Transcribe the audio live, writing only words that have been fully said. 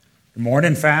Good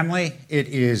morning, family. It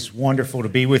is wonderful to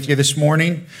be with you this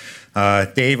morning.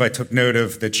 Dave, I took note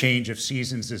of the change of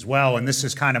seasons as well, and this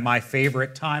is kind of my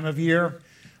favorite time of year.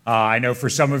 I know for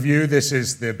some of you, this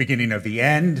is the beginning of the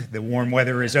end. The warm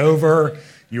weather is over.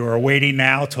 You are waiting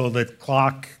now till the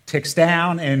clock ticks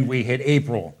down and we hit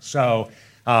April. So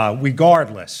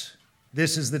regardless,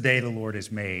 this is the day the Lord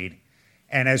has made.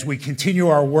 And as we continue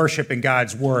our worship in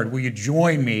God's word, will you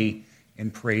join me in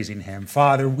praising him?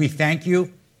 Father, we thank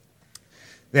you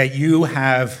that you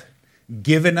have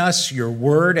given us your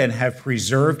word and have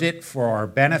preserved it for our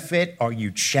benefit, or you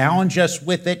challenge us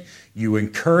with it, you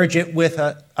encourage it with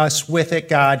us with it,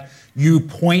 God. You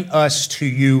point us to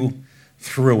you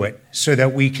through it so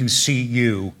that we can see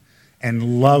you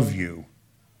and love you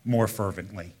more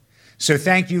fervently. So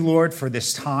thank you, Lord, for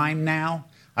this time now.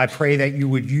 I pray that you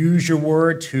would use your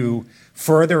word to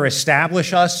further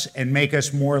establish us and make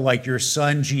us more like your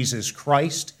Son, Jesus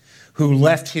Christ, who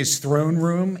left his throne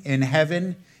room in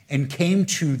heaven and came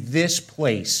to this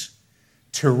place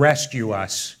to rescue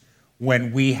us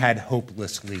when we had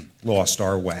hopelessly lost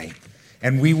our way.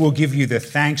 And we will give you the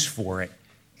thanks for it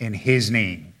in his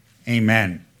name.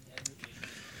 Amen.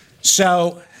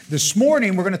 So this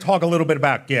morning, we're going to talk a little bit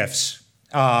about gifts.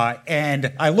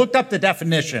 And I looked up the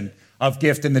definition of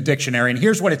gift in the dictionary, and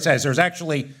here's what it says. There's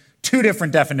actually two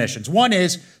different definitions. One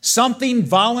is something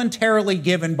voluntarily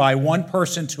given by one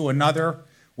person to another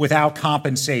without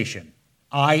compensation,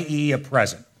 i.e. a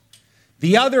present.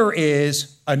 The other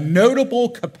is a notable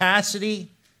capacity,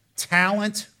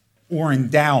 talent, or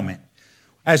endowment.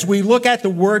 As we look at the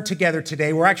word together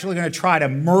today, we're actually going to try to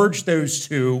merge those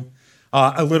two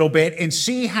a little bit and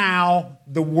see how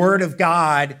the word of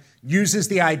God uses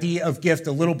the idea of gift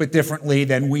a little bit differently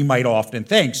than we might often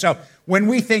think. So when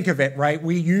we think of it, right,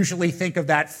 we usually think of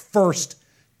that first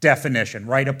definition,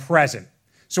 right, a present.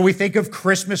 So we think of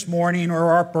Christmas morning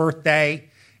or our birthday,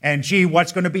 and gee,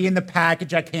 what's going to be in the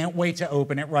package? I can't wait to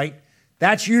open it, right?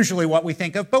 That's usually what we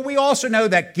think of. But we also know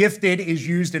that gifted is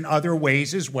used in other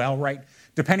ways as well, right?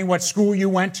 Depending what school you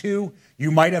went to,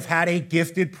 you might have had a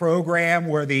gifted program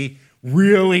where the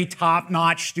really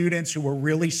top-notch students who were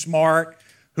really smart,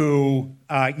 who,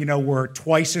 were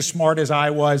twice as smart as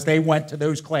I was. They went to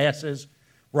those classes,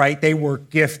 right? They were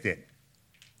gifted.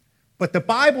 But the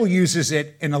Bible uses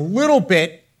it in a little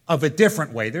bit of a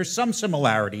different way. There's some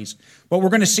similarities, but we're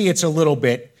going to see it's a little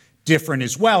bit different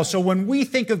as well. So when we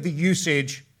think of the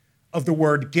usage of the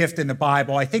word gift in the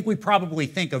Bible, I think we probably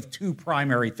think of two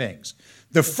primary things.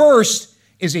 The first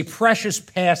is a precious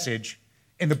passage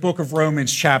in the book of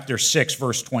Romans chapter 6,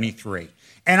 verse 23.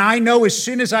 And I know as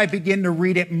soon as I begin to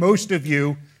read it, most of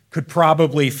you could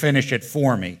probably finish it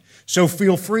for me. So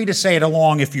feel free to say it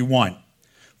along if you want.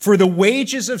 For the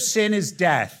wages of sin is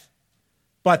death,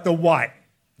 but the what?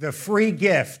 The free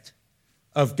gift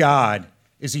of God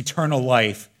is eternal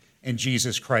life in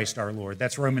Jesus Christ our Lord.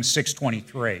 That's Romans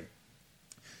 6:23.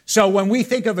 So when we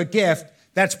think of a gift,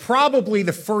 that's probably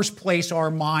the first place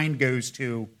our mind goes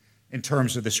to in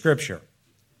terms of the scripture.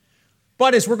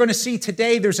 But as we're going to see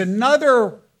today, there's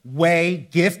another way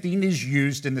gifting is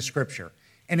used in the scripture.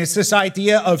 And it's this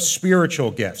idea of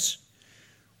spiritual gifts,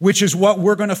 which is what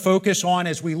we're going to focus on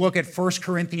as we look at 1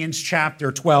 Corinthians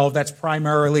chapter 12. That's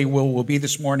primarily where we'll be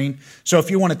this morning. So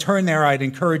if you want to turn there, I'd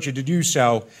encourage you to do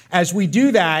so. As we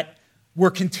do that,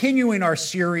 we're continuing our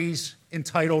series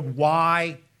entitled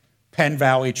Why Penn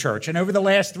Valley Church. And over the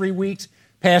last 3 weeks,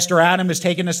 Pastor Adam has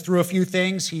taken us through a few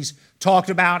things. He's talked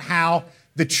about how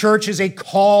the church is a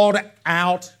called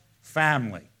out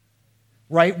family,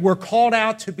 right? We're called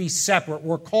out to be separate.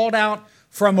 We're called out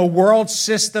from a world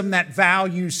system that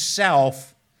values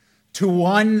self to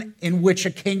one in which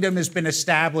a kingdom has been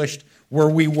established where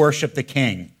we worship the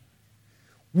King.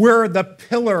 We're the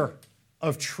pillar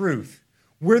of truth.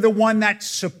 We're the one that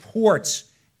supports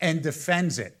and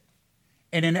defends it.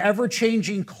 In an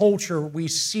ever-changing culture, we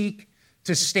seek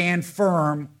to stand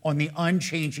firm on the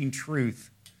unchanging truth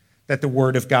that the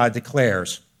Word of God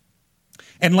declares.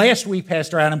 And last week,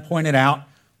 Pastor Adam pointed out,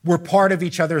 we're part of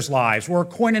each other's lives. We're a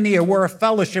koinonia, we're a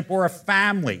fellowship, we're a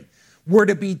family. We're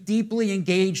to be deeply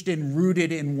engaged and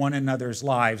rooted in one another's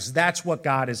lives. That's what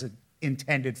God has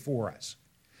intended for us.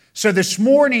 So this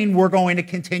morning, we're going to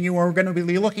continue, and we're going to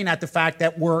be looking at the fact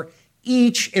that we're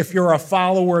each, if you're a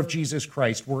follower of Jesus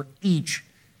Christ, we're each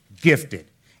gifted.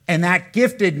 And that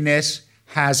giftedness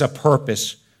has a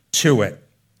purpose to it.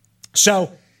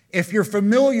 So if you're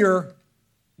familiar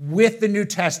with the New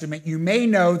Testament, you may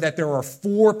know that there are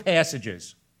 4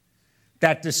 passages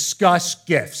that discuss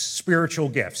gifts, spiritual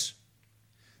gifts.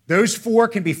 Those 4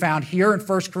 can be found here in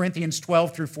 1 Corinthians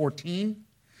 12 through 14.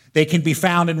 They can be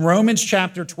found in Romans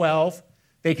chapter 12.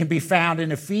 They can be found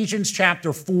in Ephesians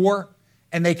chapter 4,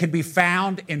 and they can be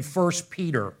found in 1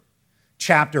 Peter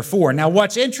chapter 4. Now,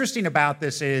 what's interesting about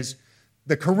this is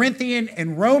the Corinthian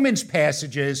and Romans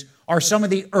passages are some of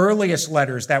the earliest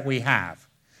letters that we have.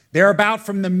 They're about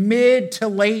from the mid to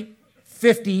late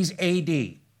 50s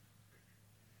AD.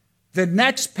 The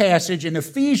next passage in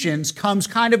Ephesians comes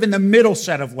kind of in the middle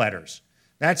set of letters.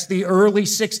 That's the early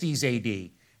 60s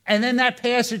AD. And then that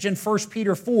passage in 1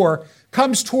 Peter 4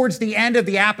 comes towards the end of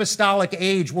the apostolic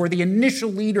age, where the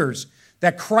initial leaders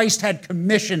that Christ had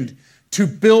commissioned to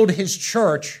build his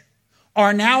church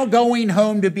are now going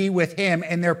home to be with him,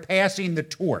 and they're passing the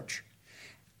torch.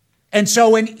 And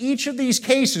so in each of these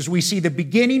cases, we see the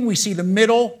beginning, we see the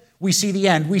middle, we see the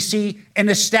end. We see an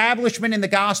establishment in the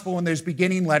gospel in those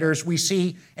beginning letters. We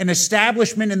see an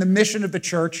establishment in the mission of the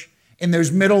church in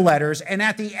those middle letters. And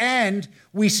at the end,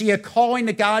 we see a calling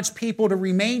to God's people to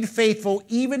remain faithful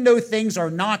even though things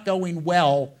are not going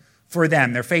well for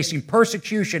them. They're facing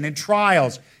persecution and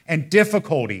trials and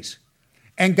difficulties.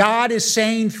 And God is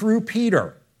saying through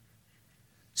Peter,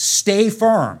 stay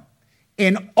firm.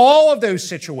 In all of those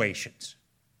situations,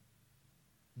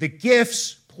 the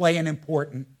gifts play an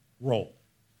important role.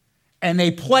 And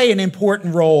they play an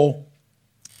important role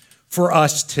for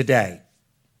us today.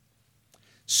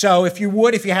 So if you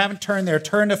would, if you haven't turned there,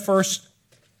 turn to 1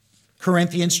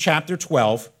 Corinthians chapter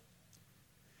 12.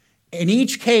 In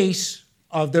each case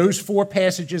of those four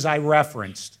passages I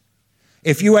referenced,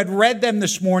 if you had read them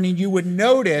this morning, you would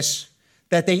notice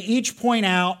that they each point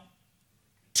out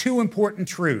two important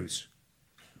truths.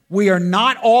 We are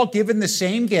not all given the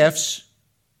same gifts,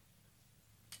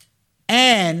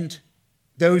 and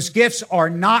those gifts are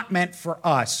not meant for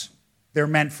us. They're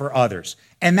meant for others.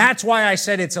 And that's why I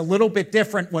said it's a little bit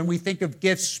different when we think of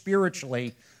gifts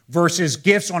spiritually versus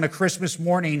gifts on a Christmas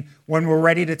morning when we're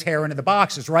ready to tear into the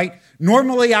boxes, right?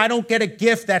 Normally, I don't get a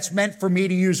gift that's meant for me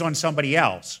to use on somebody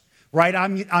else, right?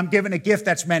 I'm given a gift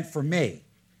that's meant for me.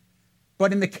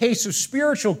 But in the case of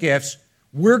spiritual gifts,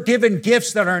 we're given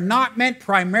gifts that are not meant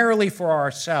primarily for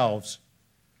ourselves,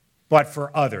 but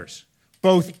for others,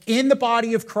 both in the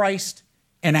body of Christ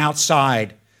and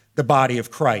outside the body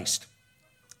of Christ.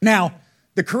 Now,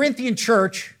 the Corinthian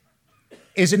church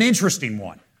is an interesting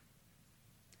one.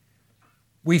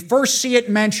 We first see it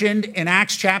mentioned in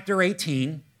Acts chapter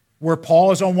 18, where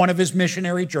Paul is on one of his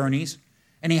missionary journeys,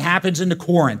 and he happens into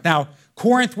Corinth. Now,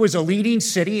 Corinth was a leading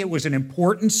city. It was an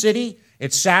important city.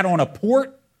 It sat on a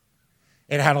port.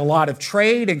 It had a lot of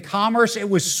trade and commerce. It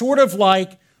was sort of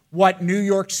like what New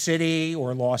York City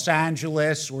or Los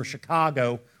Angeles or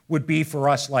Chicago would be for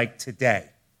us like today.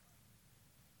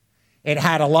 It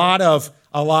had a lot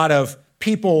of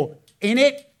people in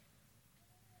it,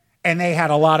 and they had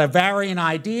a lot of varying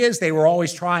ideas. They were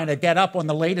always trying to get up on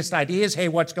the latest ideas. Hey,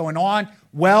 what's going on?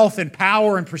 Wealth and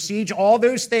power and prestige, all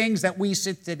those things that we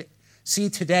see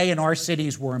today in our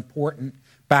cities were important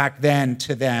back then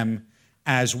to them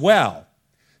as well.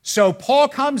 So Paul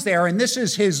comes there, and this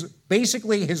is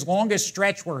basically his longest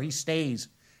stretch where he stays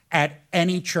at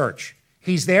any church.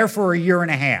 He's there for a year and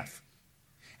a half.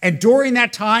 And during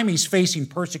that time, he's facing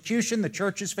persecution. The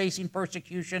church is facing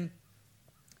persecution.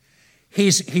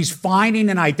 He's finding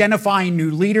and identifying new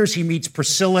leaders. He meets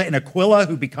Priscilla and Aquila,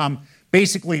 who become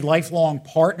basically lifelong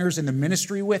partners in the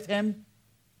ministry with him.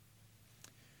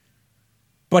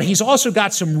 But he's also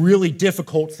got some really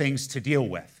difficult things to deal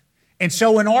with. And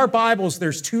so in our Bibles,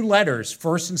 there's two letters,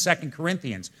 1st and 2nd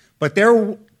Corinthians, but there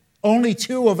are only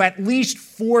two of at least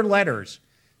four letters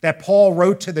that Paul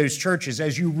wrote to those churches.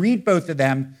 As you read both of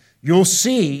them, you'll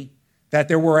see that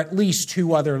there were at least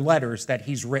two other letters that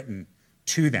he's written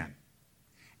to them.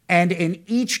 And in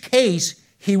each case,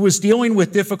 he was dealing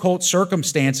with difficult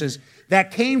circumstances that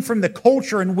came from the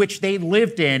culture in which they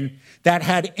lived in that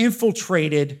had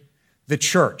infiltrated the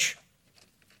church.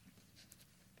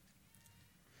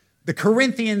 The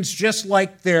Corinthians, just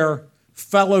like their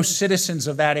fellow citizens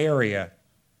of that area,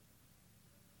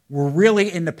 were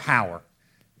really into power.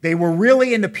 They were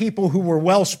really into people who were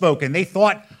well-spoken. They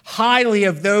thought highly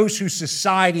of those who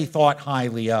society thought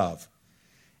highly of.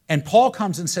 And Paul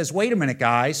comes and says, wait a minute,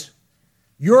 guys.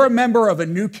 You're a member of a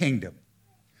new kingdom.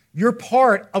 You're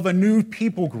part of a new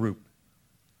people group.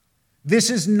 This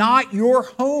is not your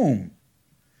home.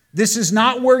 This is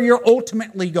not where you're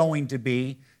ultimately going to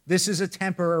be. This is a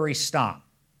temporary stop.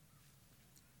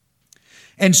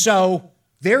 And so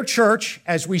their church,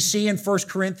 as we see in 1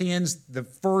 Corinthians, the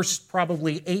first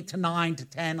probably 8 to 9 to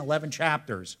 10, 11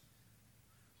 chapters,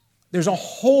 there's a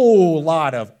whole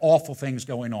lot of awful things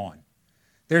going on.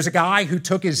 There's a guy who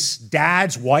took his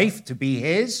dad's wife to be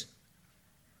his.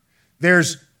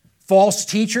 There's false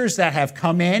teachers that have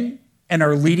come in and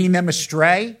are leading them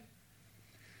astray.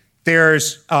 They're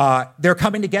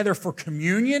coming together for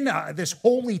communion, this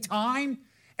holy time.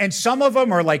 And some of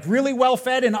them are like really well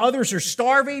fed and others are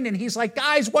starving. And he's like,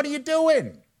 guys, what are you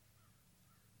doing?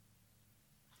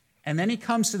 And then he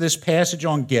comes to this passage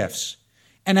on gifts.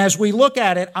 And as we look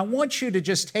at it, I want you to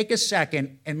just take a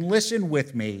second and listen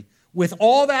with me, with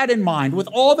all that in mind, with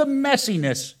all the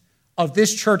messiness of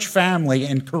this church family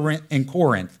in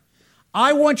Corinth.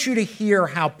 I want you to hear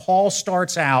how Paul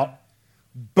starts out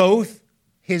both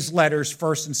his letters,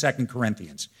 1st and 2nd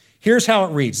Corinthians. Here's how it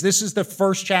reads. This is the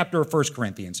first chapter of 1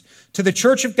 Corinthians. To the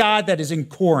church of God that is in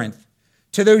Corinth,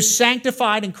 to those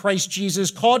sanctified in Christ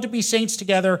Jesus, called to be saints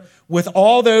together with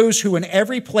all those who in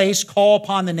every place call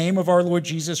upon the name of our Lord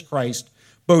Jesus Christ,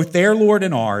 both their Lord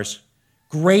and ours,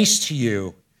 grace to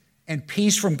you and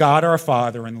peace from God our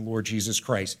Father and the Lord Jesus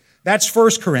Christ. That's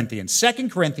 1 Corinthians. 2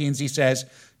 Corinthians, he says,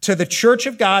 to the church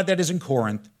of God that is in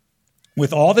Corinth,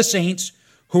 with all the saints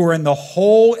who are in the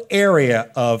whole area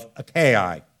of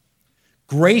Achaia,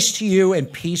 grace to you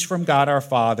and peace from God our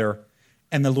Father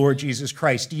and the Lord Jesus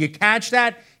Christ. Do you catch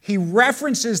that? He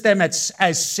references them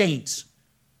as saints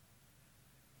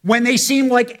when they seem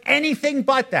like anything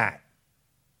but that.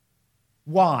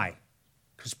 Why?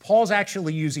 Because Paul's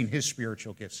actually using his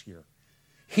spiritual gifts here.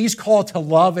 He's called to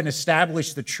love and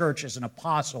establish the church as an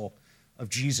apostle of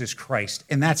Jesus Christ,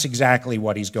 and that's exactly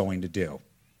what he's going to do.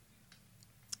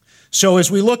 So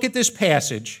as we look at this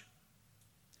passage,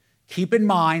 keep in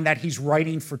mind that he's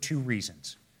writing for two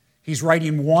reasons. He's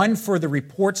writing, one, for the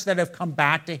reports that have come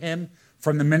back to him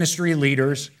from the ministry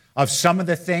leaders of some of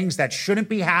the things that shouldn't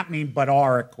be happening but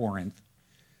are at Corinth.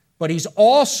 But he's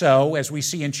also, as we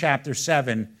see in chapter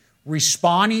 7,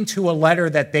 responding to a letter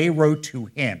that they wrote to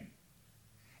him,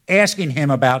 asking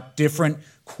him about different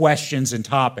questions and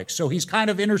topics. So he's kind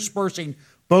of interspersing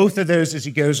both of those as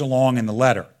he goes along in the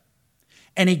letter.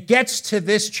 And he gets to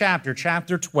this chapter,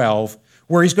 chapter 12,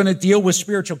 where he's going to deal with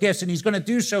spiritual gifts, and he's going to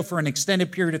do so for an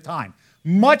extended period of time,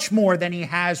 much more than he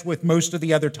has with most of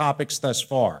the other topics thus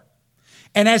far.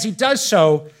 And as he does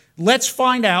so, let's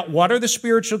find out what are the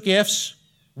spiritual gifts,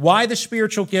 why the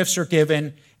spiritual gifts are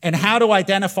given, and how to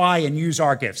identify and use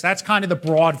our gifts. That's kind of the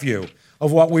broad view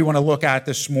of what we want to look at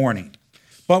this morning.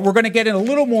 But we're going to get in a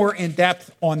little more in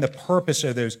depth on the purpose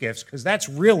of those gifts, because that's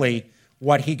really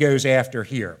what he goes after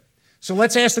here. So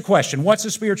let's ask the question, what's a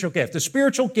spiritual gift? A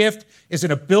spiritual gift is an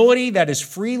ability that is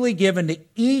freely given to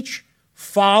each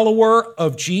follower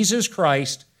of Jesus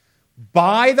Christ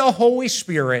by the Holy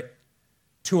Spirit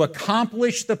to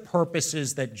accomplish the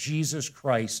purposes that Jesus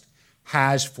Christ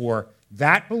has for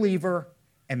that believer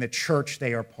and the church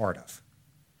they are part of.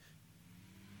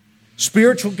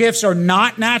 Spiritual gifts are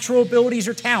not natural abilities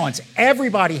or talents.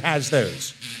 Everybody has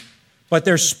those. But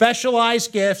they're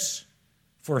specialized gifts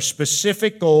for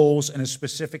specific goals and a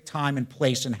specific time and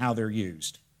place and how they're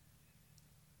used.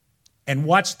 And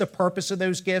what's the purpose of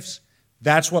those gifts?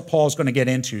 That's what Paul's going to get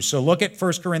into. So look at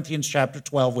 1 Corinthians chapter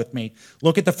 12 with me.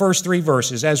 Look at the first 3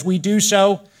 verses. As we do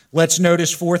so, let's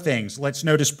notice 4 things. Let's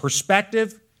notice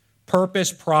perspective,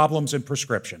 purpose, problems, and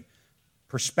prescription.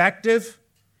 Perspective,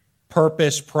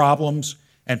 purpose, problems,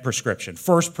 and prescription.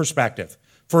 First, perspective.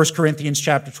 1 Corinthians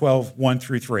chapter 12, 1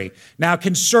 through 3. Now,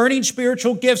 concerning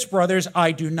spiritual gifts, brothers,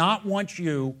 I do not want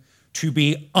you to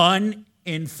be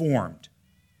uninformed.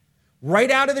 Right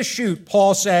out of the chute,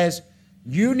 Paul says,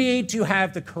 you need to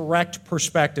have the correct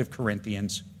perspective,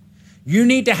 Corinthians. You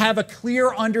need to have a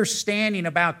clear understanding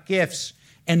about gifts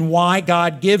and why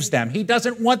God gives them. He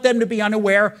doesn't want them to be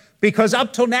unaware because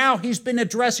up till now, he's been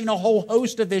addressing a whole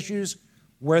host of issues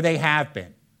where they have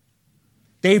been.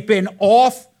 They've been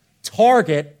off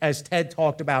target, as Ted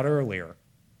talked about earlier,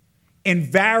 in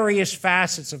various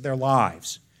facets of their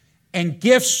lives. And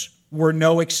gifts were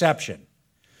no exception.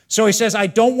 So he says, I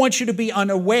don't want you to be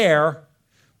unaware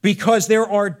because there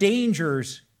are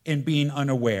dangers in being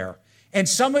unaware. And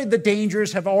some of the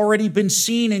dangers have already been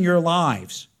seen in your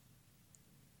lives.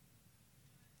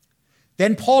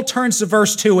 Then Paul turns to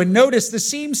verse 2, and notice this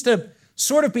seems to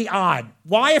sort of be odd.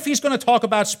 Why, if he's going to talk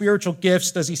about spiritual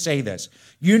gifts, does he say this?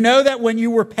 You know that when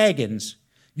you were pagans,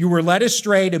 you were led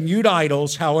astray to mute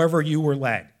idols, however you were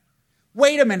led.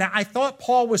 Wait a minute, I thought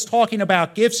Paul was talking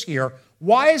about gifts here.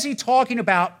 Why is he talking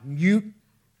about mute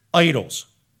idols?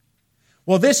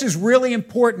 Well, this is really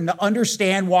important to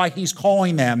understand why he's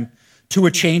calling them to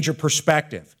a change of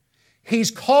perspective.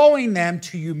 He's calling them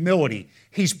to humility.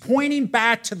 He's pointing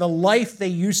back to the life they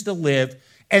used to live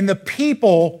and the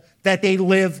people that they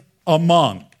live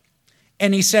among.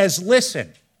 And he says,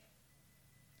 listen,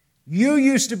 you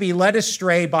used to be led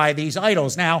astray by these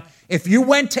idols. Now, if you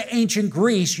went to ancient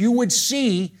Greece, you would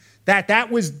see that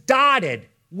that was dotted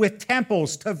with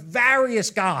temples to various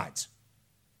gods.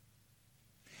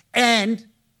 And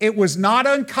it was not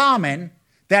uncommon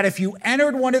that if you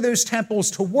entered one of those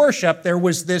temples to worship, there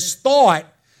was this thought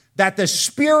that the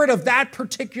spirit of that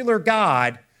particular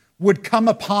god would come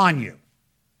upon you.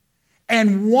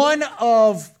 And one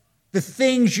of the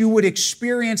things you would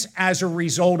experience as a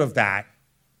result of that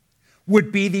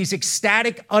would be these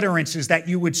ecstatic utterances that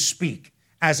you would speak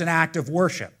as an act of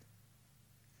worship.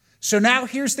 So now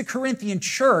here's the Corinthian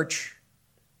church,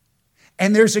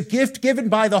 and there's a gift given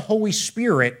by the Holy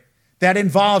Spirit that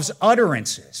involves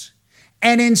utterances.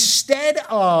 And instead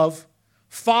of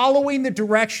following the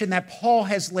direction that Paul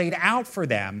has laid out for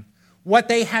them, what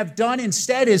they have done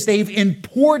instead is they've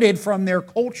imported from their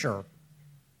culture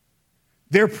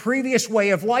their previous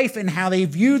way of life and how they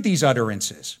viewed these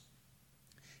utterances.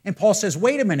 And Paul says,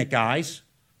 wait a minute, guys.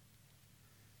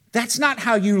 That's not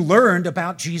how you learned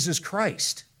about Jesus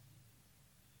Christ.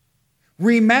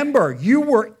 Remember, you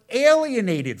were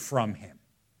alienated from him.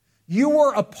 You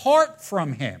were apart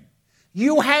from him.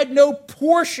 You had no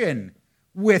portion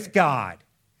with God.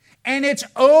 And it's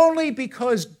only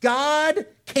because God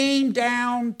came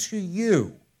down to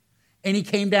you, and he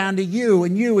came down to you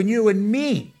and you and you and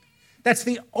me. That's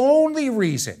the only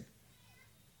reason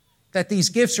that these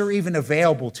gifts are even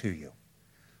available to you.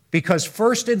 Because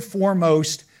first and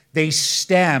foremost, they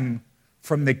stem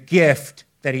from the gift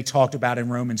that he talked about in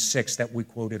Romans 6 that we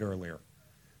quoted earlier.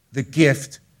 The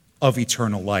gift of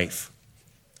eternal life.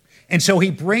 And so he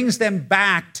brings them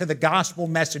back to the gospel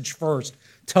message first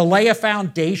to lay a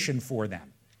foundation for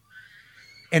them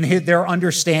and their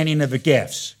understanding of the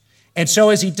gifts. And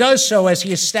so as he does so, as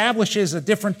he establishes a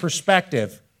different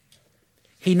perspective,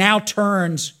 he now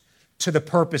turns to the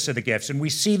purpose of the gifts. And we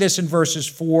see this in verses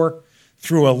 4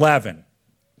 through 11.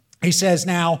 He says,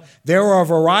 now, there are a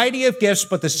variety of gifts,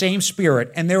 but the same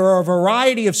Spirit. And there are a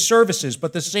variety of services,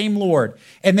 but the same Lord.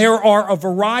 And there are a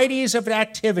varieties of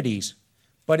activities,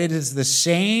 but it is the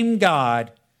same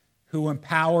God who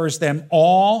empowers them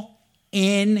all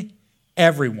in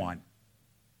everyone.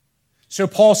 So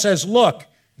Paul says, look,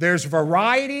 there's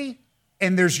variety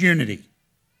and there's unity.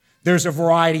 There's a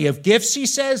variety of gifts, he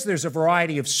says. There's a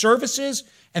variety of services,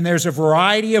 and there's a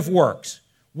variety of works.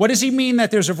 What does he mean that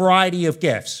there's a variety of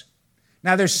gifts?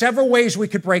 Now, there's several ways we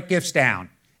could break gifts down,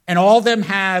 and all of them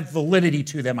have validity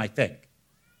to them, I think.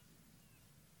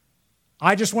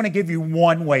 I just want to give you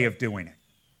one way of doing it.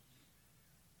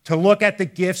 To look at the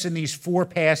gifts in these four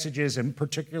passages, and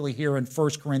particularly here in 1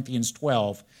 Corinthians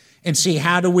 12, and see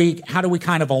how do we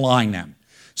kind of align them.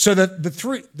 So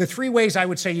the three ways I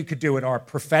would say you could do it are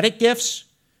prophetic gifts,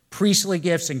 priestly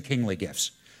gifts, and kingly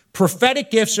gifts.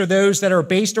 Prophetic gifts are those that are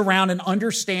based around an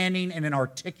understanding and an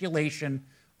articulation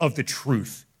of the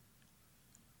truth.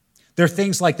 They're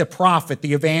things like the prophet,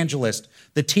 the evangelist,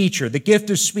 the teacher, the gift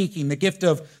of speaking, the gift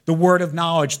of the word of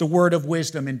knowledge, the word of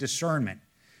wisdom and discernment.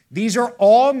 These are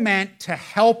all meant to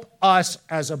help us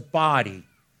as a body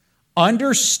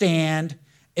understand,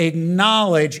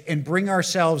 acknowledge, and bring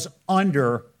ourselves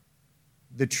under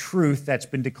the truth that's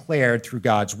been declared through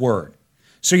God's word.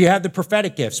 So you have the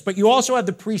prophetic gifts, but you also have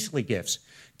the priestly gifts.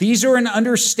 These are an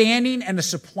understanding and a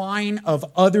supplying of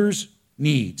others'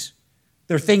 needs.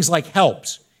 They're things like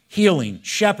helps, healing,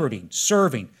 shepherding,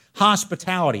 serving,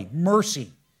 hospitality,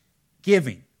 mercy,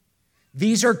 giving.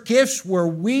 These are gifts where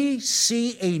we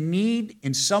see a need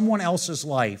in someone else's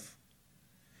life,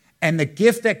 and the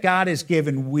gift that God has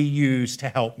given we use to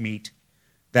help meet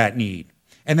that need.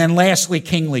 And then lastly,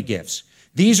 kingly gifts.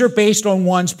 These are based on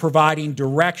one's providing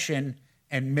direction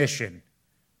and mission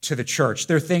to the church.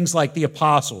 They're things like the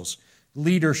apostles,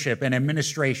 leadership, and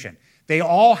administration. They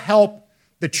all help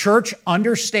the church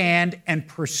understand and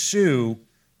pursue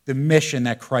the mission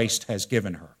that Christ has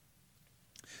given her.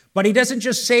 But he doesn't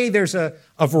just say there's a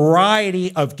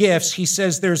variety of gifts. He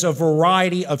says there's a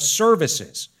variety of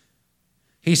services.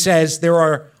 He says there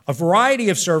are a variety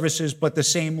of services, but the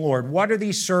same Lord. What are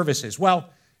these services? Well,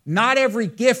 not every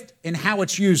gift and how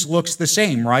it's used looks the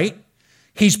same, right?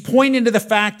 He's pointing to the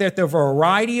fact that there are a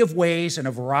variety of ways and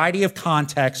a variety of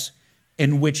contexts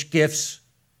in which gifts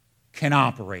can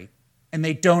operate, and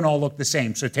they don't all look the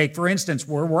same. So take, for instance,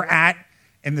 where we're at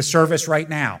in the service right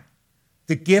now.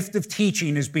 The gift of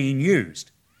teaching is being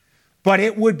used. But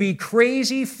it would be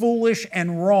crazy, foolish,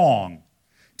 and wrong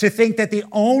to think that the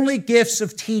only gifts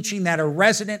of teaching that are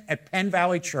resident at Penn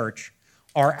Valley Church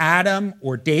are Adam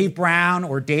or Dave Brown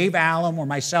or Dave Allen or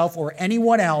myself or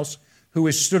anyone else who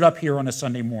has stood up here on a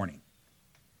Sunday morning.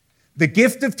 The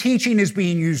gift of teaching is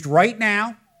being used right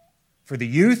now for the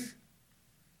youth,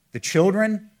 the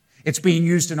children. It's being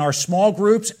used in our small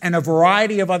groups and a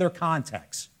variety of other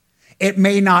contexts. It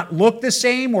may not look the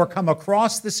same or come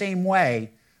across the same way,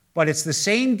 but it's the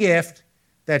same gift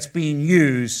that's being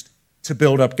used to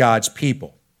build up God's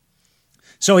people.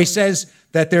 So he says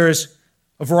that there's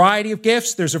a variety of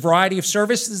gifts, there's a variety of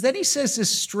services. Then he says this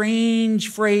strange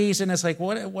phrase, and it's like,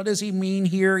 what does he mean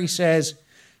here? He says,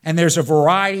 and there's a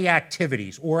variety of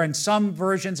activities, or in some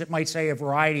versions it might say a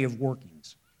variety of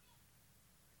workings.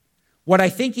 What I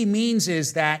think he means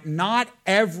is that not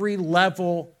every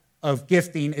level of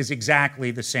gifting is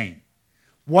exactly the same.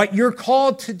 What you're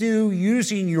called to do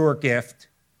using your gift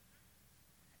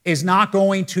is not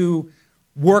going to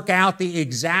work out the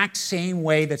exact same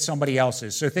way that somebody else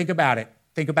is. So think about it.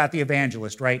 Think about the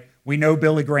evangelist, right? We know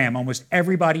Billy Graham. Almost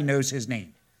everybody knows his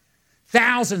name.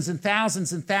 Thousands and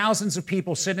thousands and thousands of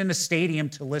people sit in a stadium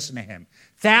to listen to him.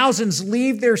 Thousands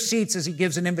leave their seats as he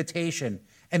gives an invitation,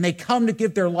 and they come to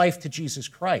give their life to Jesus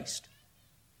Christ.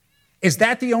 Is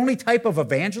that the only type of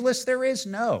evangelist there is?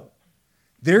 No.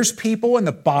 There's people in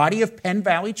the body of Penn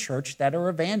Valley Church that are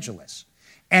evangelists.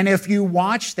 And if you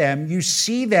watch them, you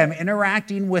see them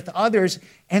interacting with others,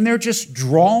 and they're just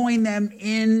drawing them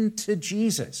into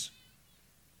Jesus.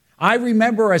 I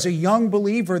remember as a young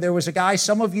believer, there was a guy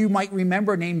some of you might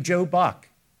remember named Joe Buck.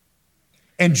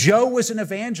 And Joe was an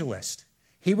evangelist.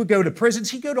 He would go to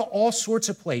prisons. He'd go to all sorts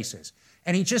of places.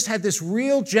 And he just had this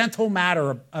real gentle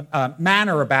manner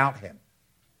about him.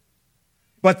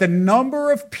 But the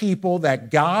number of people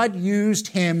that God used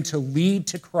him to lead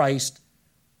to Christ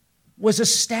was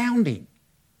astounding.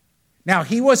 Now,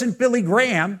 he wasn't Billy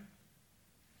Graham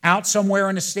out somewhere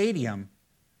in a stadium,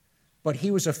 but he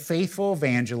was a faithful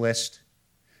evangelist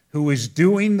who was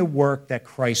doing the work that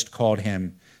Christ called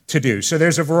him to do. So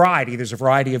there's a variety. There's a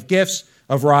variety of gifts,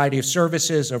 a variety of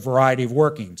services, a variety of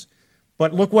workings.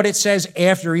 But look what it says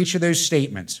after each of those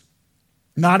statements.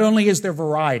 Not only is there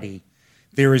variety,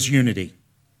 there is unity.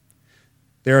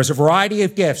 There is a variety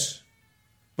of gifts,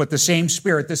 but the same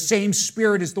Spirit. The same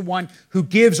Spirit is the one who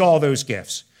gives all those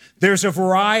gifts. There's a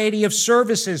variety of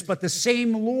services, but the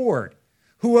same Lord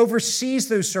who oversees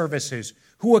those services,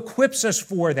 who equips us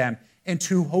for them, and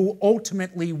to who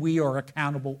ultimately we are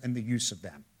accountable in the use of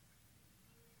them.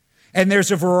 And there's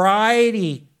a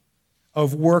variety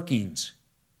of workings,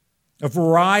 a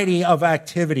variety of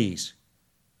activities,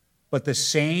 but the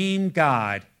same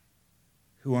God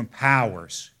who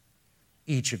empowers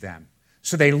each of them.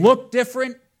 So they look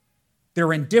different,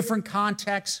 they're in different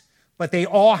contexts, but they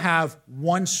all have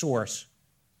one source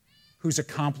who's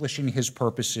accomplishing his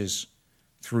purposes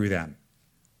through them.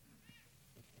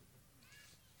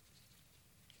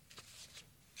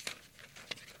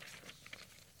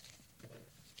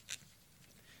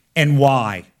 And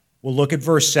why? We'll look at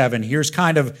verse 7.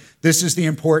 This is the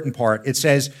important part. It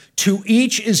says, to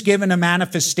each is given a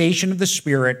manifestation of the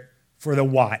Spirit for the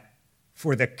what?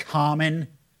 For the common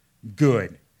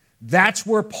good. That's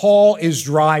where Paul is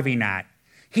driving at.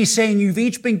 He's saying you've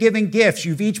each been given gifts.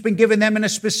 You've each been given them in a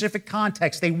specific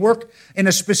context. They work in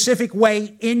a specific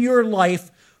way in your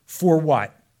life for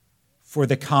what? For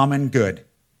the common good.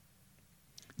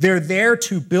 They're there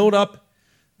to build up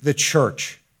the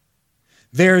church.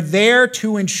 They're there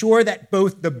to ensure that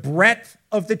both the breadth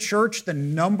of the church, the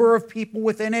number of people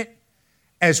within it,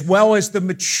 as well as the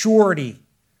maturity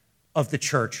of the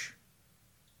church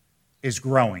is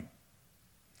growing.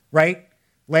 Right?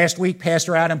 Last week,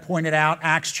 Pastor Adam pointed out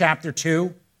Acts chapter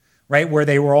 2, right, where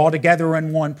they were all together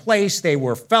in one place. They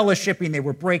were fellowshipping. They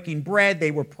were breaking bread.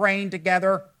 They were praying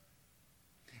together.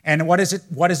 And what does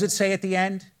it say at the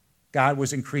end? God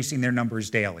was increasing their numbers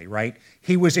daily, right?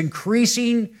 He was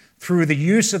increasing through the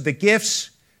use of the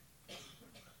gifts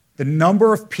the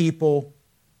number of people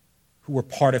who were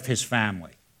part of his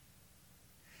family.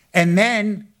 And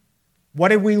then, what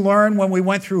did we learn when we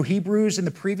went through Hebrews in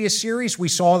the previous series? We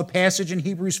saw the passage in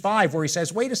Hebrews 5 where he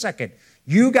says, wait a second,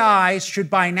 you guys should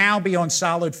by now be on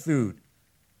solid food,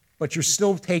 but you're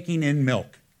still taking in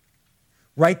milk.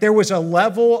 Right? There was a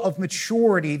level of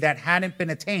maturity that hadn't been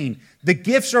attained. The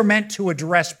gifts are meant to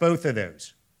address both of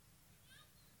those.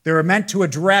 They're meant to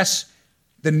address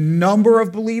the number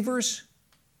of believers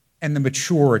and the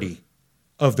maturity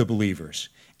of the believers.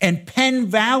 And Penn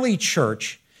Valley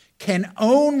Church can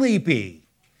only be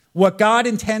what God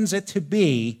intends it to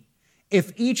be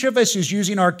if each of us is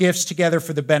using our gifts together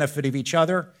for the benefit of each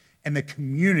other and the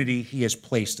community he has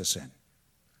placed us in.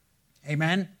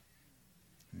 Amen?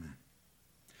 Amen.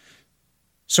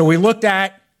 So we looked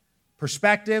at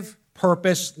perspective,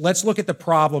 purpose. Let's look at the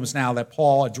problems now that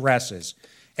Paul addresses.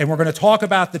 And we're going to talk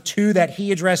about the two that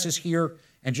he addresses here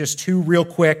and just two real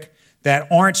quick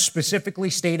that aren't specifically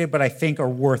stated but I think are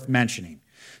worth mentioning.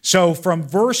 So from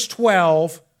verse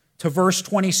 12 to verse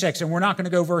 26, and we're not going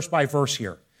to go verse by verse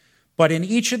here, But in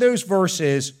each of those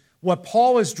verses, what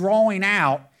Paul is drawing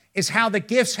out is how the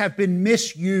gifts have been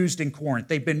misused in Corinth.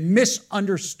 They've been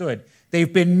misunderstood.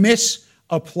 They've been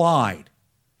misapplied.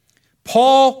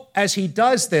 Paul, as he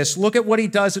does this, look at what he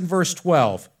does in verse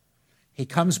 12. He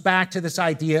comes back to this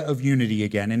idea of unity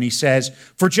again, and he says,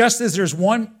 "For just as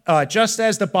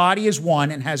the body is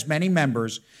one and has many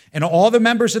members, and all the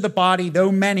members of the body,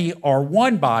 though many, are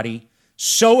one body,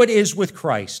 so it is with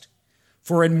Christ.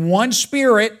 For in one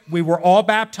Spirit we were all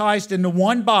baptized into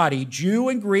one body, Jew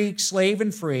and Greek, slave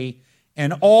and free,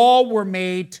 and all were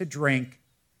made to drink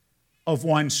of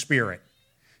one Spirit."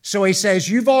 So he says,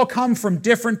 you've all come from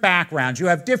different backgrounds. You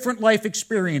have different life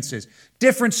experiences,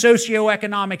 different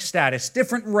socioeconomic status,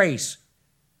 different race,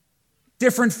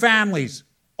 different families.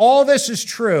 All this is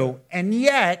true, and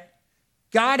yet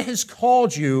God has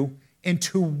called you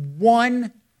into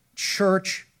one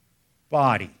church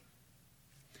body.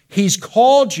 He's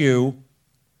called you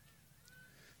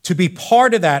to be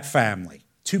part of that family,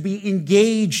 to be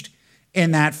engaged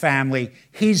in that family.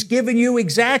 He's given you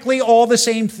exactly all the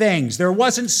same things. There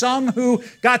wasn't some who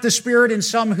got the Spirit and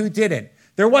some who didn't.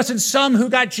 There wasn't some who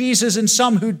got Jesus and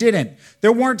some who didn't.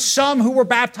 There weren't some who were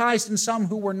baptized and some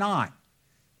who were not.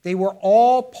 They were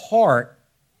all part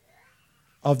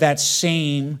of that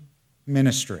same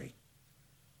ministry.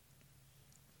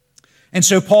 And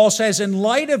so Paul says, in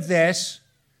light of this,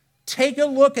 take a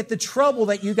look at the trouble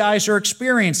that you guys are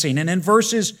experiencing. And in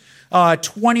verses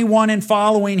 21 and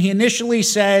following, he initially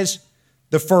says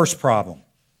the first problem.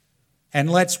 And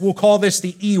we'll call this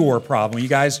the Eeyore problem. You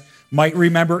guys might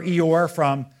remember Eeyore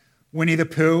from Winnie the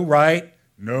Pooh, right?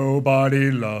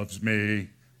 Nobody loves me,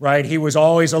 right? He was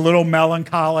always a little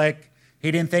melancholic.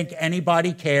 He didn't think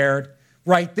anybody cared,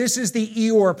 right? This is the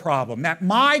Eeyore problem, that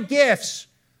my gifts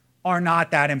are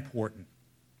not that important.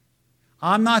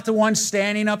 I'm not the one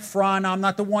standing up front. I'm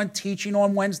not the one teaching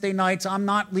on Wednesday nights. I'm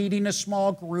not leading a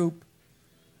small group.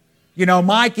 You know,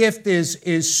 my gift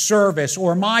is service,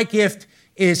 or my gift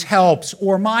is helps,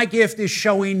 or my gift is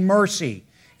showing mercy.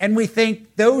 And we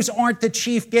think those aren't the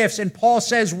chief gifts. And Paul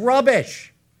says,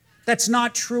 rubbish. That's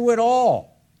not true at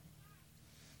all.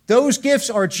 Those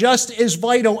gifts are just as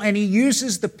vital, and he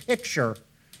uses the picture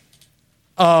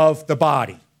of the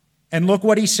body. And look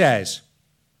what he says.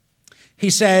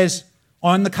 He says,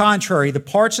 on the contrary, the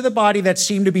parts of the body that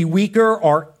seem to be weaker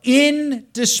are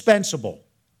indispensable.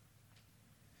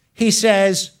 He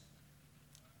says,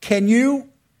 can the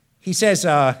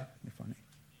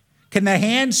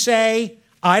hand say,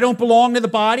 I don't belong to the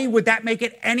body? Would that make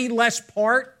it any less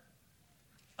part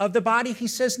of the body? He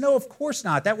says, no, of course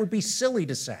not. That would be silly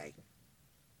to say.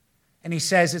 And he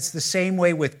says it's the same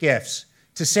way with gifts.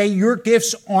 To say your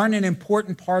gifts aren't an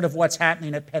important part of what's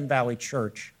happening at Penn Valley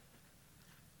Church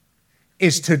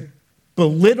is to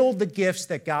belittle the gifts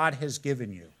that God has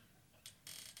given you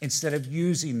instead of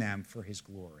using them for his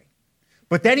glory.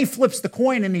 But then he flips the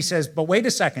coin and he says, but wait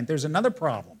a second, there's another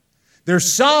problem.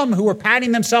 There's some who are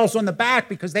patting themselves on the back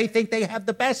because they think they have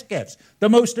the best gifts, the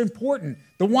most important,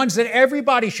 the ones that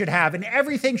everybody should have, and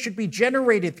everything should be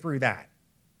generated through that.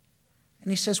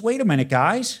 And he says, wait a minute,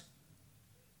 guys.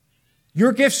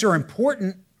 Your gifts are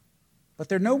important, but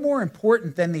they're no more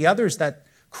important than the others that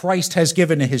Christ has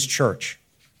given to his church.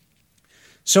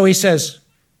 So he says,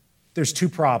 there's two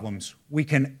problems. We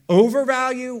can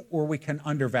overvalue or we can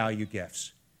undervalue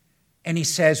gifts. And he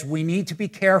says we need to be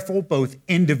careful both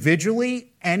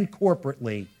individually and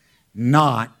corporately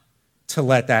not to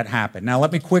let that happen. Now,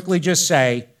 let me quickly just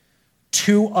say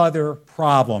two other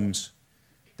problems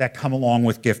that come along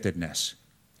with giftedness.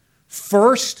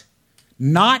 First,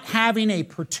 not having a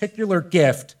particular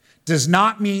gift does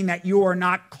not mean that you are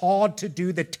not called to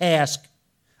do the task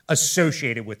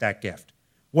associated with that gift.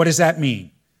 What does that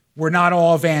mean? We're not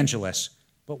all evangelists,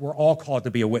 but we're all called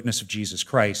to be a witness of Jesus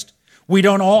Christ. We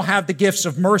don't all have the gifts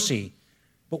of mercy,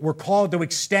 but we're called to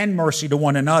extend mercy to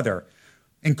one another,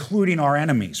 including our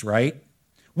enemies, right?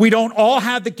 We don't all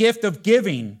have the gift of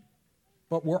giving,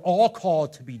 but we're all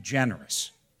called to be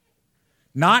generous.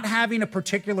 Not having a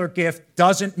particular gift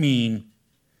doesn't mean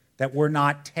that we're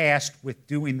not tasked with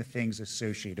doing the things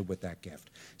associated with that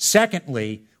gift.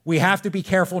 Secondly, we have to be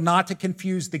careful not to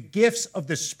confuse the gifts of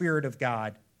the Spirit of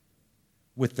God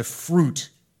with the fruit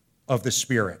of the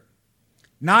Spirit.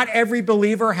 Not every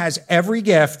believer has every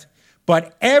gift,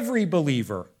 but every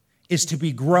believer is to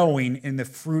be growing in the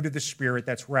fruit of the Spirit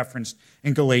that's referenced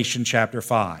in Galatians chapter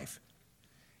 5.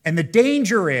 And the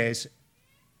danger is,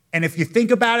 and if you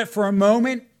think about it for a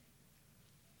moment,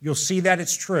 you'll see that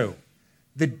it's true.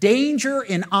 The danger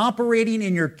in operating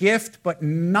in your gift but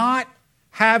not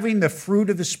having the fruit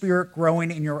of the Spirit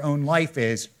growing in your own life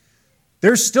is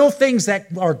There's still things that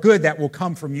are good that will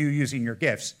come from you using your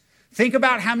gifts. Think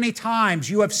about how many times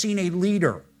you have seen a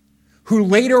leader who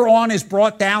later on is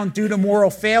brought down due to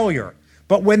moral failure.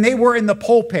 But when they were in the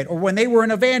pulpit or when they were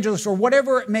an evangelist or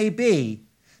whatever it may be,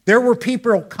 there were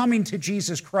people coming to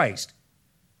Jesus Christ.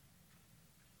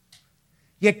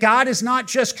 Yet God is not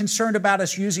just concerned about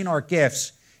us using our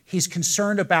gifts. He's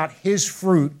concerned about his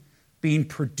fruit being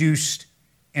produced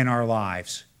in our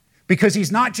lives. Because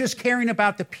he's not just caring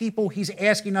about the people he's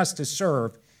asking us to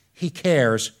serve. He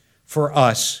cares for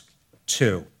us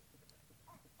too.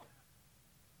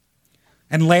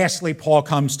 And lastly, Paul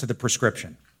comes to the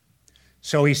prescription.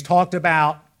 So he's talked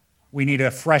about we need a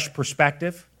fresh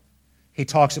perspective. He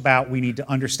talks about we need to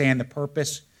understand the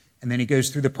purpose. And then he goes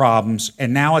through the problems.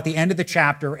 And now at the end of the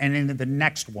chapter and into the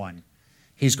next one,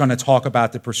 he's going to talk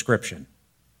about the prescription.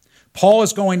 Paul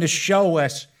is going to show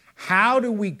us how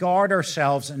do we guard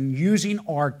ourselves in using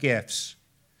our gifts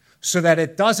so that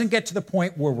it doesn't get to the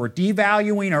point where we're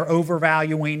devaluing or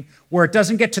overvaluing, where it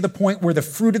doesn't get to the point where the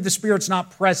fruit of the Spirit's not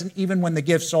present even when the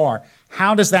gifts are.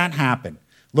 How does that happen?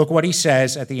 Look what he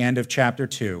says at the end of chapter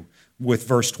 2 with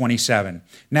verse 27.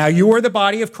 Now you are the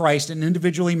body of Christ and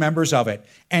individually members of it.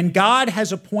 And God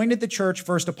has appointed the church,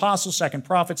 first apostles, second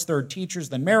prophets, third teachers,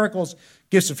 then miracles,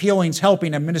 gifts of healings,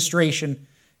 helping, administration,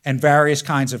 and various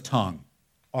kinds of tongue.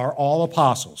 Are all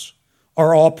apostles?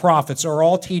 Are all prophets? Are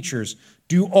all teachers?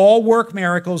 Do all work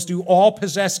miracles? Do all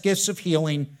possess gifts of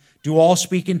healing? Do all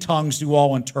speak in tongues? Do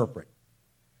all interpret?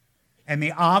 And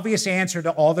the obvious answer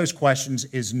to all those questions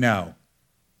is no.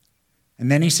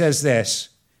 And then he says this,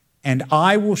 and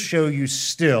I will show you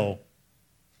still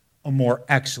a more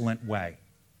excellent way.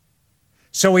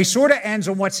 So he sort of ends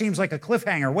on what seems like a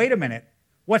cliffhanger. Wait a minute.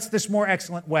 What's this more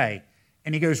excellent way?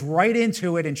 And he goes right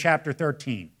into it in chapter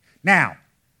 13. Now,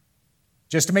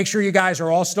 just to make sure you guys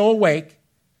are all still awake,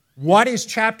 what is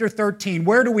chapter 13?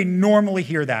 Where do we normally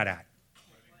hear that at?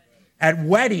 At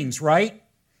weddings, right?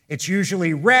 It's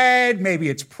usually read, maybe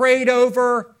it's prayed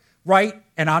over, right?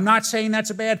 And I'm not saying that's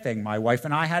a bad thing. My wife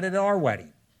and I had it at our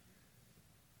wedding.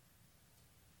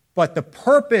 But the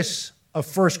purpose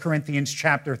of 1 Corinthians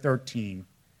chapter 13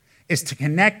 is to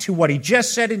connect to what he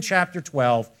just said in chapter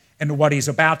 12 and to what he's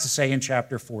about to say in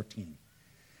chapter 14.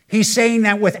 He's saying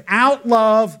that without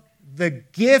love, the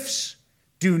gifts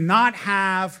do not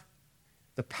have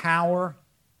the power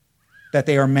that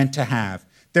they are meant to have.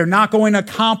 They're not going to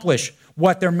accomplish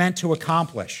what they're meant to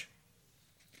accomplish.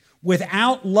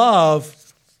 Without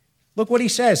love, look what he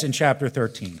says in chapter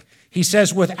 13. He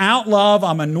says, without love,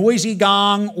 I'm a noisy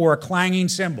gong or a clanging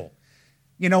cymbal.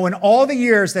 You know, in all the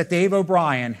years that Dave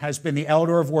O'Brien has been the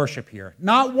elder of worship here,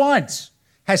 not once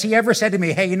has he ever said to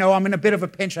me, hey, you know, I'm in a bit of a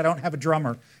pinch. I don't have a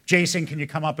drummer. Jason, can you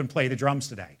come up and play the drums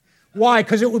today? Why?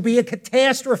 Because it would be a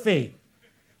catastrophe,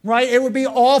 right? It would be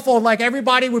awful. Like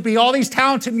everybody would be, all these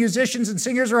talented musicians and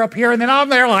singers are up here, and then I'm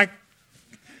there like,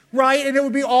 right? And it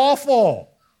would be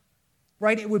awful,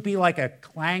 right? It would be like a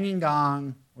clanging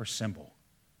gong or cymbal.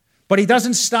 But he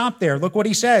doesn't stop there. Look what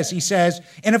he says. He says,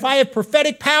 and if I have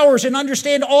prophetic powers and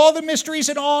understand all the mysteries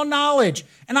and all knowledge,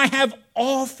 and I have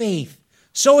all faith,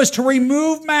 so as to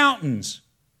remove mountains,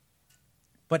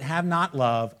 but have not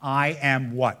love, I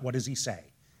am what? What does he say?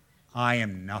 I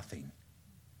am nothing.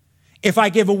 If I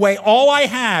give away all I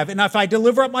have, and if I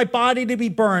deliver up my body to be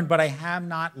burned, but I have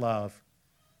not love,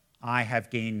 I have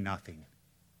gained nothing.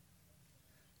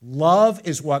 Love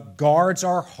is what guards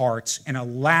our hearts and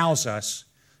allows us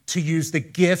to use the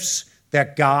gifts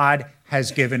that God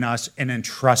has given us and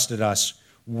entrusted us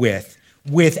with.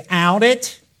 Without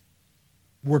it,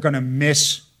 we're going to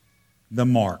miss the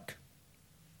mark.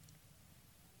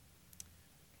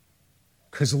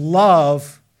 Because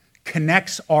love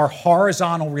connects our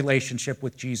horizontal relationship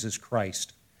with Jesus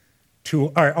Christ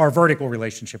to our vertical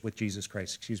relationship with Jesus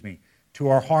Christ, to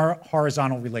our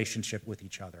horizontal relationship with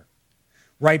each other.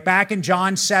 Right back in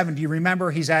John 7, do you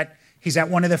remember he's at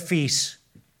one of the feasts,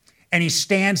 and he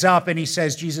stands up and he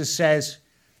says, Jesus says,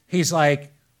 he's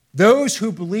like, those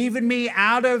who believe in me,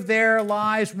 out of their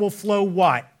lives will flow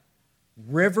what?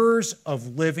 Rivers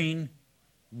of living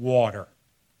water.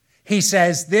 He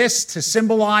says this to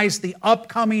symbolize the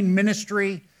upcoming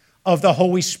ministry of the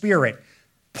Holy Spirit.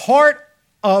 Part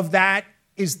of that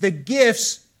is the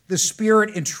gifts the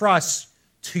Spirit entrusts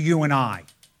to you and I.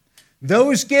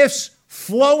 Those gifts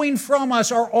flowing from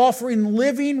us are offering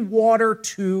living water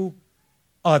to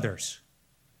others.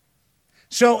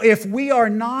 So if we are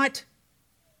not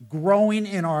growing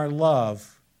in our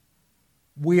love,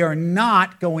 we are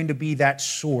not going to be that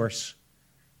source,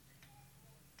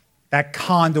 that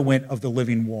conduit of the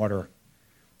living water,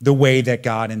 the way that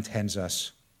God intends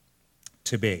us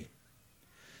to be.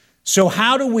 So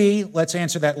let's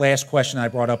answer that last question I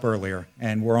brought up earlier,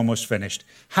 and we're almost finished.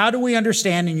 How do we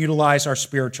understand and utilize our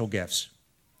spiritual gifts?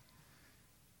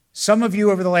 Some of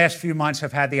you over the last few months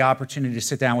have had the opportunity to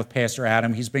sit down with Pastor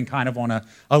Adam. He's been kind of on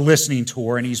a listening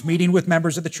tour, and he's meeting with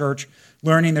members of the church,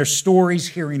 learning their stories,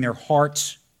 hearing their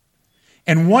hearts.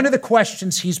 And one of the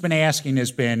questions he's been asking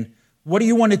has been, what do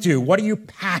you want to do? What are you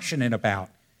passionate about?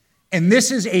 And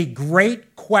this is a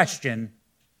great question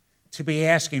to be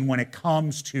asking when it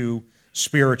comes to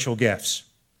spiritual gifts.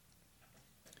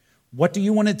 What do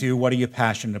you want to do? What are you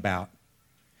passionate about?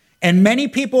 And many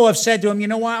people have said to him, you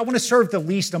know what, I want to serve the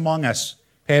least among us,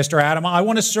 Pastor Adam. I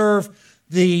want to serve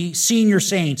the senior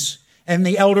saints and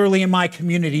the elderly in my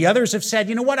community. Others have said,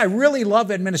 you know what, I really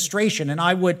love administration and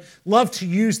I would love to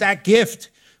use that gift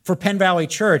for Penn Valley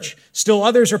Church. Still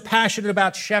others are passionate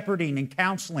about shepherding and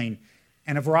counseling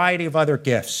and a variety of other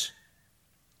gifts.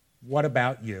 What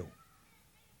about you?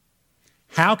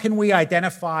 How can we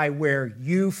identify where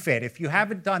you fit? If you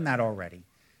haven't done that already,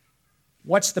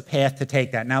 what's the path to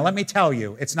take that? Now, let me tell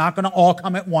you, it's not going to all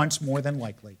come at once, more than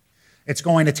likely. It's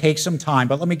going to take some time,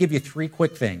 but let me give you 3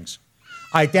 quick things.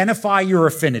 Identify your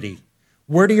affinity.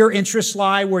 Where do your interests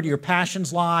lie? Where do your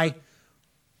passions lie?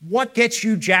 What gets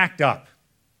you jacked up?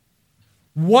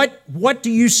 What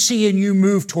do you see and you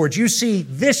move towards? You see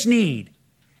this need,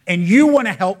 and you want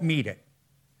to help meet it.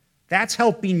 That's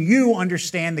helping you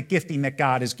understand the gifting that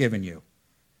God has given you.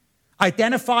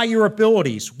 Identify your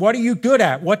abilities. What are you good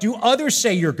at? What do others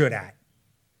say you're good at?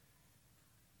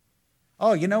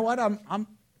 Oh, you know what? I'm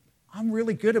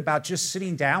really good about just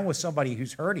sitting down with somebody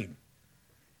who's hurting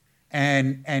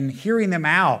and hearing them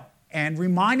out and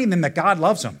reminding them that God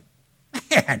loves them.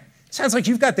 Man, sounds like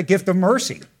you've got the gift of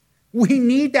mercy. We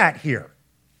need that here.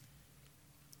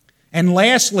 And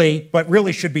lastly, but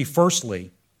really should be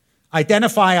firstly,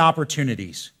 identify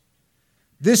opportunities.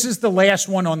 This is the last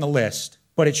one on the list,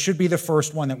 but it should be the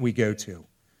first one that we go to.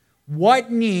 What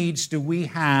needs do we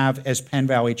have as Penn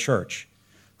Valley Church?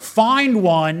 Find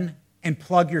one and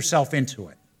plug yourself into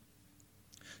it.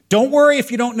 Don't worry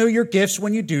if you don't know your gifts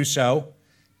when you do so.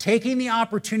 Taking the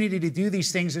opportunity to do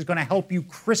these things is going to help you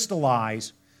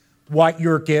crystallize what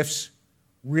your gifts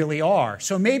really are.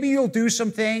 So maybe you'll do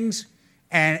some things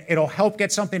and it'll help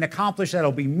get something accomplished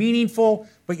that'll be meaningful,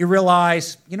 but you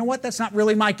realize, you know what, that's not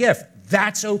really my gift.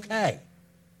 That's okay.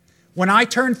 When I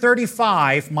turned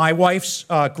 35, my wife's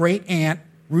great aunt,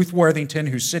 Ruth Worthington,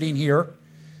 who's sitting here,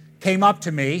 came up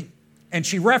to me and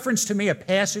she referenced to me a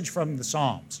passage from the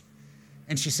Psalms.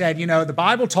 And she said, you know, the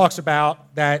Bible talks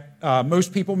about that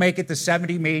most people make it to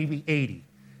 70, maybe 80.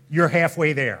 You're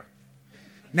halfway there.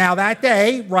 Now that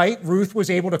day, right, Ruth was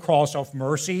able to call herself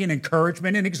mercy and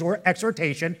encouragement and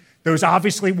exhortation. Those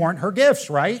obviously weren't her gifts,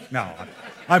 right? No,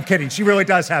 I'm kidding. She really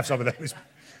does have some of those,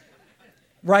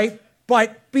 right?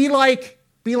 But be like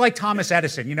Thomas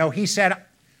Edison. You know, he said,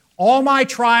 all my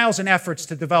trials and efforts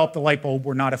to develop the light bulb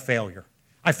were not a failure.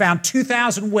 I found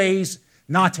 2,000 ways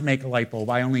not to make a light bulb.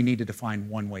 I only needed to find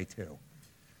one way to.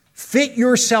 Fit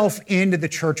yourself into the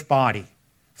church body.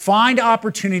 Find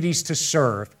opportunities to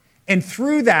serve. And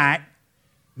through that,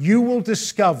 you will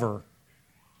discover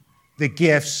the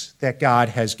gifts that God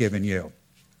has given you.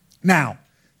 Now,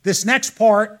 this next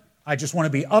part, I just want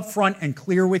to be upfront and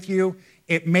clear with you.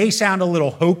 It may sound a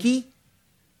little hokey.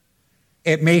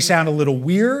 It may sound a little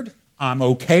weird. I'm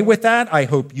okay with that. I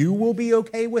hope you will be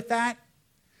okay with that.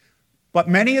 But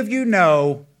many of you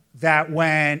know that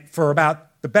for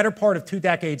about the better part of 2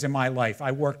 decades in my life,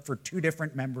 I worked for 2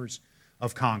 different members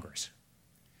of Congress.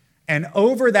 And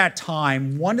over that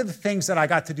time, one of the things that I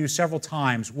got to do several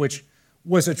times, which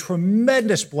was a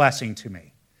tremendous blessing to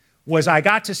me, was I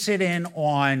got to sit in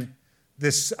on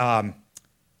this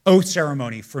oath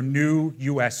ceremony for new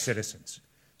U.S. citizens.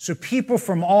 So people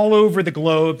from all over the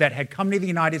globe that had come to the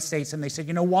United States and they said,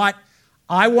 you know what?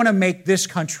 I want to make this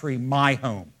country my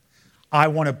home. I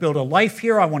want to build a life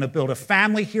here. I want to build a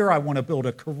family here. I want to build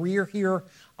a career here.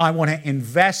 I want to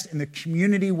invest in the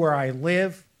community where I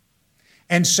live.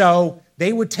 And so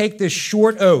they would take this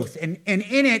short oath, and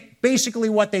in it, basically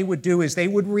what they would do is they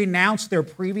would renounce their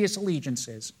previous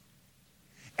allegiances,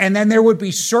 and then there would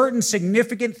be certain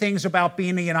significant things about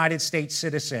being a United States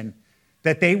citizen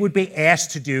that they would be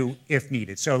asked to do if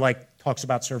needed. So like talks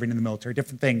about serving in the military,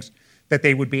 different things that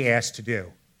they would be asked to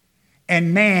do.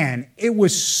 And man, it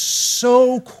was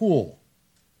so cool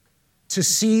to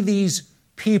see these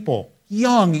people,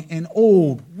 young and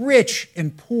old, rich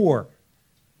and poor,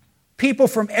 people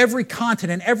from every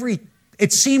continent,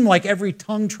 it seemed like every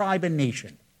tongue, tribe, and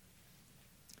nation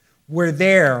were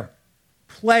there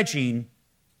pledging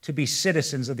to be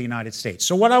citizens of the United States.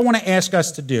 So what I want to ask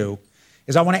us to do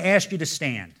is I want to ask you to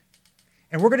stand.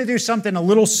 And we're going to do something a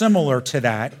little similar to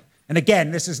that. And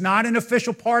again, this is not an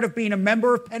official part of being a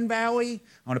member of Penn Valley.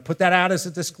 I want to put that out as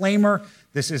a disclaimer.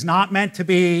 This is not meant to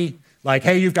be like,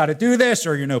 hey, you've got to do this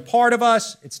or you're no part of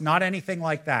us. It's not anything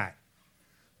like that.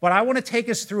 But I want to take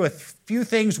us through a few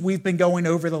things we've been going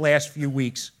over the last few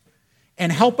weeks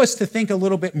and help us to think a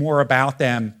little bit more about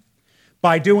them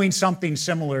by doing something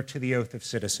similar to the oath of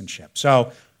citizenship.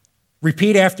 So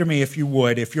repeat after me if you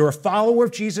would. If you're a follower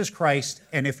of Jesus Christ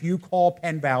and if you call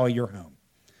Penn Valley your home.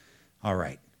 All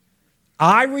right.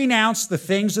 I renounce the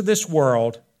things of this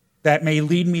world that may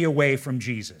lead me away from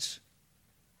Jesus.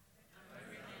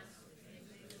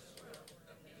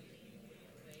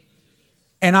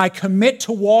 And I commit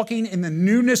to walking in the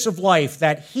newness of life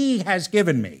that He has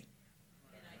given me.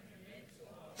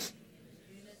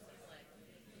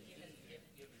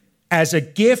 As a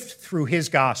gift through His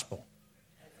gospel.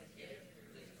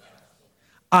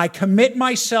 I commit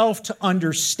myself to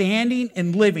understanding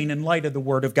and living in light of the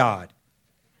Word of God.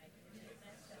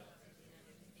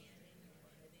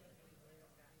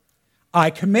 I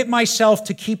commit myself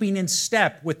to keeping in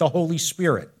step with the Holy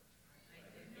Spirit.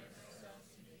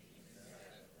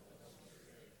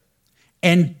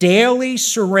 And daily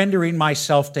surrendering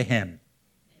myself to Him.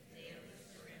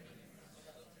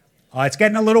 Oh, it's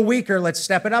getting a little weaker. Let's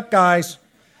step it up, guys.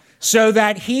 So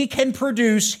that He can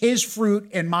produce His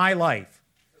fruit in my life.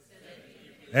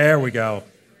 There we go.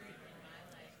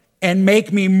 And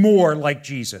make me more like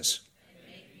Jesus.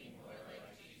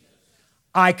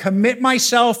 I commit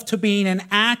myself to being an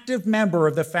active member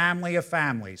of the family of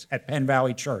families at Penn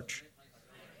Valley Church.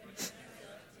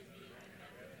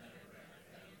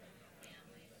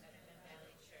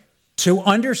 To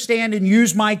understand and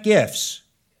use my gifts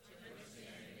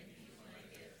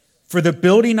for the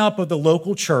building up of the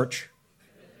local church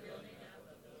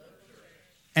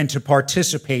and to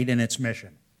participate in its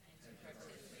mission.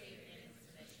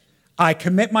 I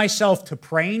commit myself to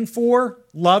praying for,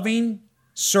 loving,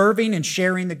 serving, and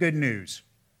sharing the good news.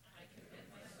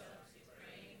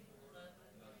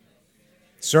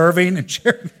 Serving and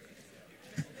sharing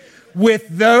with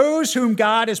those whom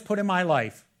God has put in my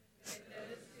life.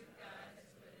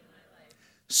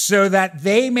 So that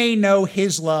they may know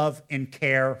His love and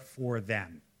care for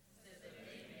them.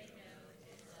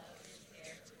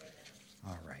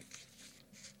 All right.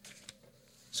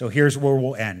 So here's where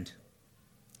we'll end.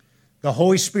 The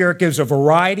Holy Spirit gives a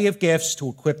variety of gifts to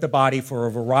equip the body for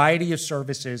a variety of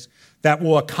services that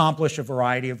will accomplish a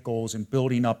variety of goals in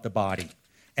building up the body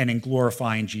and in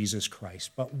glorifying Jesus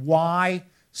Christ. But why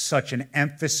such an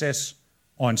emphasis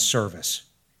on service?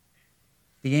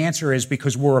 The answer is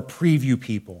because we're a preview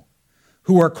people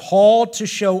who are called to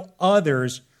show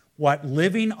others what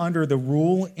living under the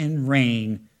rule and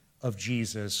reign of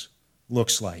Jesus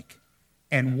looks like.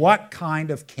 And what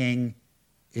kind of king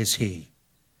is He?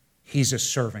 He's a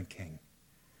servant king.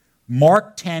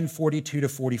 Mark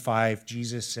 10:42-45,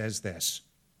 Jesus says this.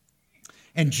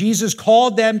 And Jesus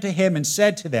called them to Him and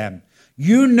said to them,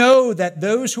 you know that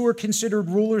those who are considered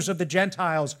rulers of the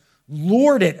Gentiles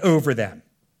lord it over them,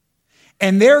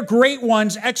 and their great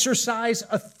ones exercise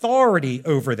authority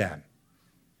over them.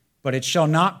 But it shall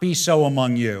not be so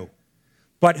among you.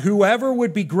 But whoever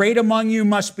would be great among you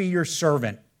must be your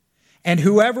servant, and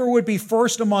whoever would be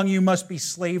first among you must be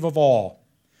slave of all.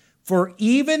 For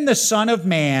even the Son of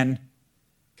Man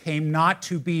came not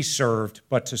to be served,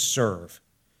 but to serve,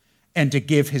 and to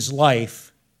give His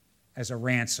life as a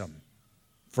ransom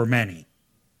for many.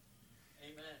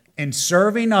 Amen. In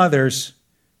serving others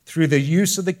through the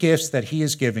use of the gifts that He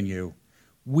has given you,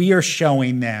 we are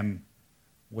showing them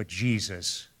what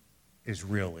Jesus is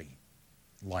really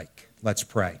like. Let's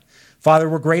pray. Father,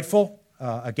 we're grateful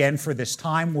again for this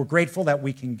time. We're grateful that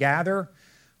we can gather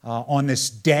on this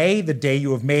day, the day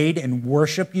you have made, and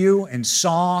worship you in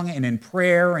song and in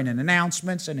prayer and in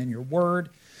announcements and in your word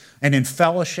and in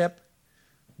fellowship.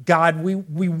 God, we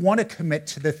want to commit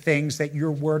to the things that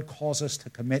your word calls us to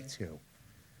commit to,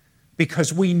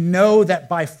 because we know that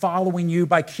by following you,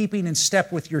 by keeping in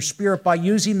step with your Spirit, by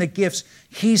using the gifts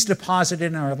He's deposited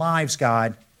in our lives,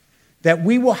 God, that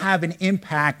we will have an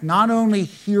impact not only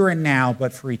here and now,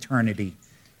 but for eternity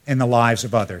in the lives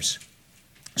of others.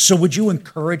 So would you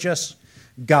encourage us,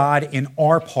 God, in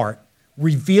our part,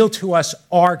 reveal to us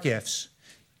our gifts,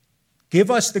 give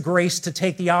us the grace to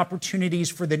take the opportunities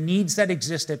for the needs that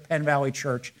exist at Penn Valley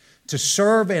Church to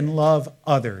serve and love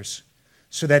others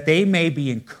so that they may be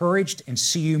encouraged and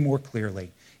see you more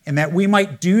clearly, and that we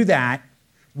might do that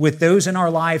with those in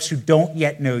our lives who don't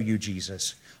yet know you,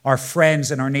 Jesus, our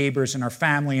friends and our neighbors and our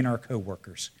family and our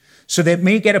coworkers, so that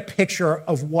we get a picture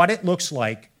of what it looks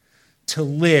like to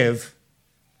live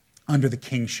under the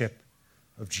kingship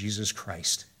of Jesus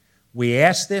Christ. We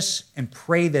ask this and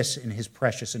pray this in his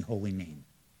precious and holy name.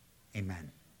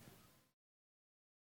 Amen.